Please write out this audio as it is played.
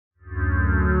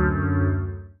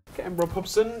I'm Rob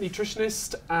Hobson,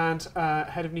 nutritionist and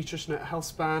head of nutrition at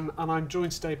Healthspan, and I'm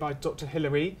joined today by Dr.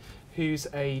 Hilary, who's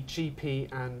a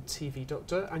GP and TV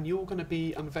doctor, and you're going to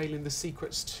be unveiling the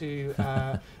secrets to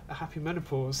a happy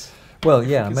menopause. Well,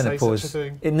 yeah, menopause,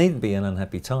 it needn't be an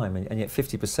unhappy time, and yet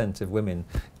 50% of women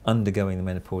undergoing the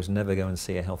menopause never go and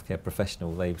see a healthcare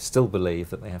professional. They still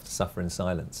believe that they have to suffer in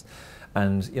silence.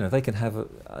 And you know, they can have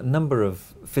a number of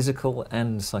physical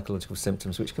and psychological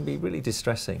symptoms which can be really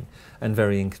distressing and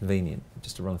very inconvenient.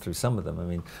 Just to run through some of them, I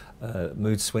mean,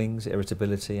 mood swings,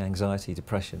 irritability, anxiety,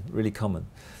 depression, really common.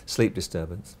 Sleep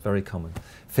disturbance, very common.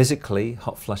 Physically,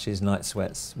 hot flushes, night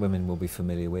sweats, women will be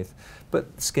familiar with.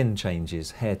 But skin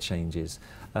changes, hair changes,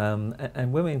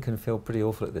 and women can feel pretty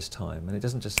awful at this time. And it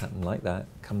doesn't just happen like that,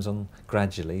 it comes on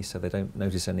gradually, so they don't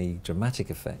notice any dramatic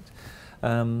effect.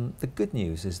 The good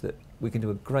news is that we can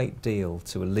do a great deal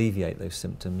to alleviate those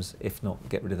symptoms, if not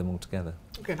get rid of them altogether.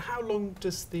 Okay, and how long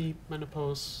does the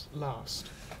menopause last?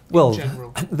 Well, in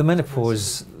general? the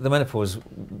menopause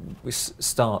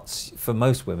starts for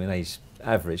most women,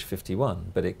 average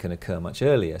 51, but it can occur much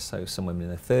earlier. So some women in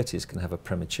their 30s can have a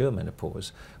premature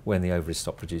menopause when the ovaries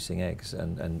stop producing eggs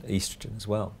and estrogen as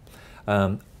well.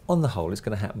 On the whole, it's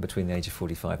going to happen between the age of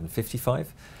 45 and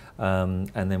 55. And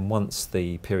then once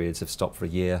the periods have stopped for a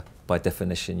year, by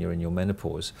definition, you're in your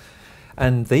menopause.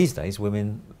 And these days,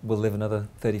 women will live another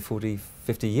 30, 40,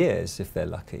 50 years if they're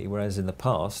lucky, whereas in the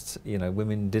past, you know,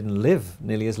 women didn't live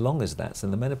nearly as long as that, so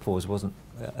the menopause wasn't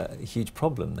a huge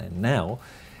problem then. Now,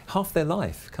 half their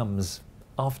life comes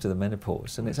after the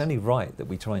menopause, and it's only right that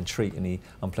we try and treat any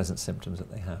unpleasant symptoms that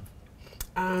they have.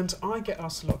 And I get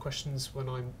asked a lot of questions when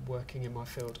I'm working in my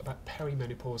field about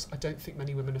perimenopause. I don't think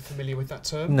many women are familiar with that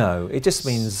term. No, it just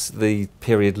means the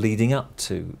period leading up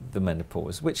to the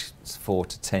menopause, which is 4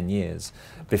 to 10 years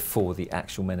before the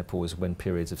actual menopause, when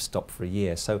periods have stopped for a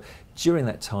year. So during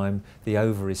that time, the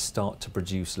ovaries start to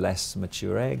produce less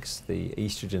mature eggs, the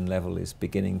estrogen level is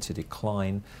beginning to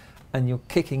decline, and you're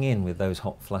kicking in with those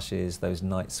hot flushes, those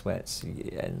night sweats,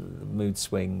 and mood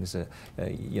swings.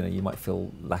 You know, you might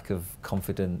feel lack of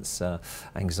confidence,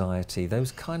 anxiety.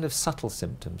 Those kind of subtle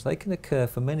symptoms, they can occur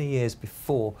for many years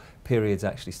before periods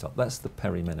actually stop. That's the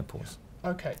perimenopause.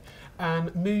 Okay,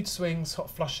 and mood swings, hot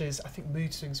flushes. I think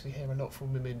mood swings we hear a lot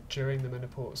from women during the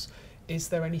menopause. Is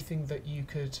there anything that you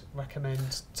could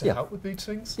recommend to help with mood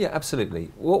swings? Yeah, absolutely.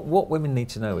 What women need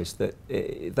to know is that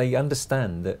they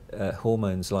understand that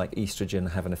hormones like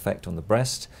estrogen have an effect on the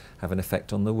breast, have an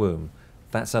effect on the womb.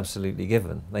 That's absolutely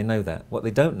given. They know that. What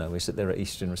they don't know is that there are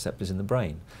estrogen receptors in the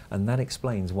brain, and that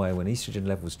explains why when estrogen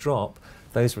levels drop,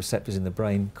 those receptors in the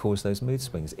brain cause those mood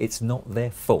swings. It's not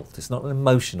their fault. It's not an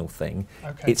emotional thing.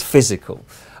 Okay. It's physical.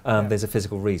 There's a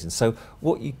physical reason. So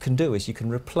what you can do is you can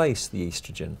replace the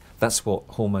estrogen. That's what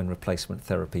hormone replacement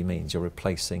therapy means. You're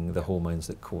replacing the hormones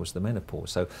that cause the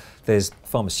menopause. So there's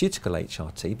pharmaceutical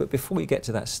HRT, but before we get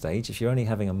to that stage, if you're only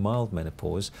having a mild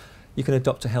menopause, you can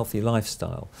adopt a healthy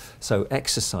lifestyle. So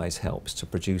exercise helps to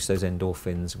produce those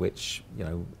endorphins which, you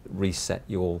know, reset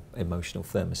your emotional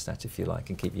thermostat, if you like,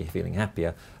 and keep you feeling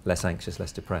happier, less anxious,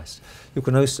 less depressed. You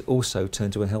can also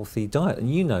turn to a healthy diet.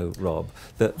 And you know, Rob,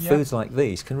 that foods like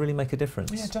these can really make a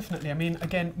difference. Yeah, definitely. I mean,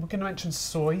 again, we're going to mention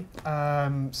soy.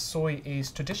 Soy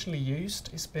is traditionally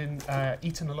used. It's been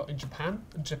eaten a lot in Japan.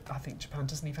 I think Japan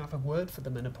doesn't even have a word for the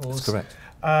menopause. That's correct.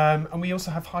 And we also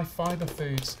have high fibre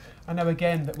foods. I know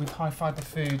again that with high fibre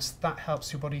foods, that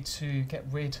helps your body to get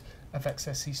rid of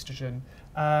excess estrogen.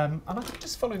 And I think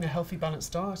just following a healthy,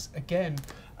 balanced diet, again,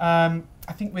 I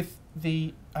think with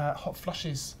the hot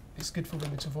flushes, it's good for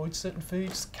women to avoid certain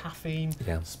foods, caffeine,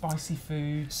 spicy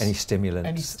foods. Any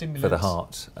stimulants for the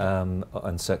heart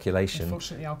and circulation.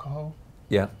 Unfortunately, alcohol.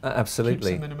 Yeah,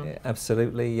 absolutely.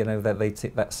 Absolutely, you know,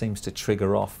 that seems to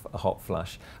trigger off a hot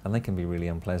flush, and they can be really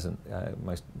unpleasant.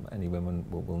 Any women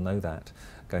will know that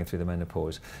going through the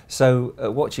menopause. So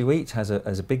what you eat has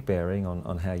a big bearing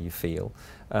on how you feel.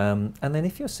 And then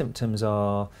if your symptoms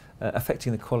are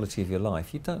affecting the quality of your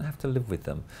life, you don't have to live with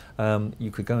them.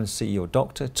 You could go and see your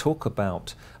doctor, talk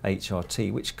about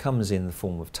HRT, which comes in the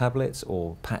form of tablets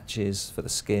or patches for the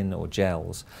skin or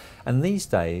gels. And these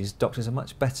days, doctors are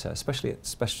much better, especially at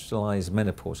specialised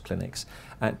menopause clinics,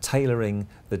 at tailoring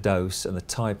the dose and the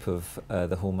type of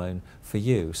the hormone for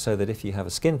you, so that if you have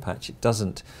a skin patch, it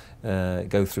doesn't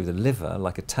go through the liver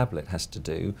like a tablet has to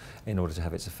do in order to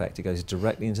have its effect. It goes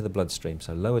directly into the bloodstream.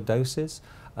 So lower doses,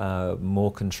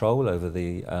 more control over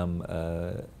the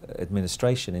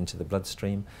administration into the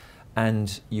bloodstream,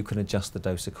 and you can adjust the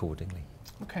dose accordingly.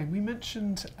 Okay, we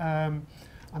mentioned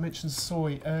I mentioned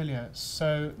soy earlier,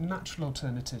 so natural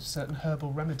alternatives, certain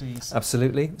herbal remedies.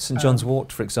 Absolutely. St John's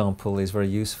wort, for example, is very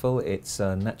useful. It's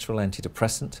a natural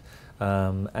antidepressant,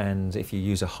 and if you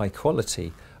use a high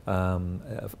quality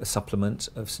a supplement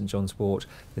of St John's wort,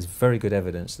 there's very good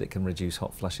evidence that it can reduce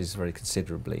hot flushes very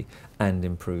considerably and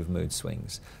improve mood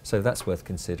swings. So that's worth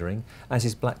considering, as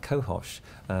is black cohosh.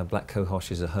 Black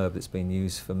cohosh is a herb that's been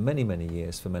used for many, many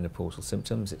years for menopausal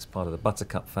symptoms. It's part of the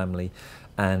buttercup family,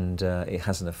 and it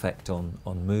has an effect on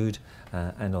mood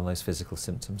and on those physical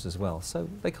symptoms as well. So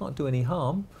they can't do any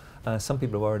harm. Some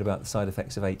people are worried about the side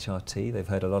effects of HRT. They've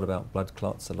heard a lot about blood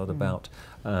clots, a lot about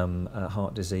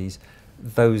heart disease.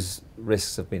 Those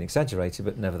risks have been exaggerated,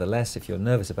 but nevertheless, if you're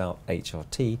nervous about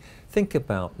HRT, think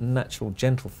about natural,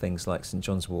 gentle things like St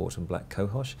John's wort and black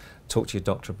cohosh. Talk to your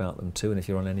doctor about them too, and if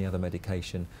you're on any other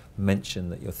medication, mention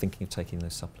that you're thinking of taking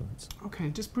those supplements. Okay,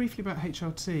 just briefly about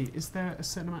HRT, is there a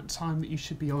certain amount of time that you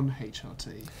should be on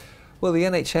HRT? Well, the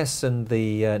NHS and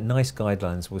the NICE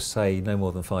guidelines will say no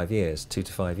more than 5 years, 2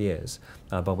 to 5 years,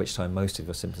 by which time most of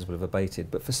your symptoms will have abated.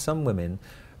 But for some women,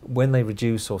 when they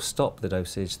reduce or stop the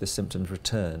dosage, the symptoms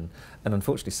return, and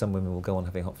unfortunately some women will go on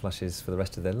having hot flushes for the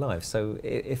rest of their life. So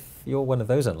if you're one of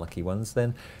those unlucky ones,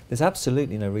 then there's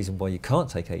absolutely no reason why you can't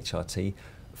take HRT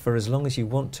for as long as you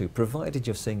want to, provided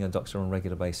you're seeing a doctor on a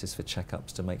regular basis for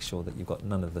checkups to make sure that you've got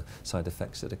none of the side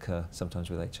effects that occur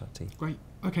sometimes with HRT. Great.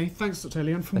 Okay, thanks Dr.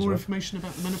 Hilary. And for more information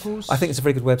about the menopause? I think it's a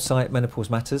very good website,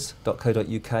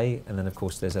 menopausematters.co.uk, and then of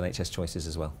course there's NHS choices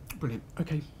as well. Brilliant.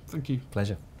 Okay, thank you.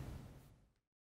 Pleasure.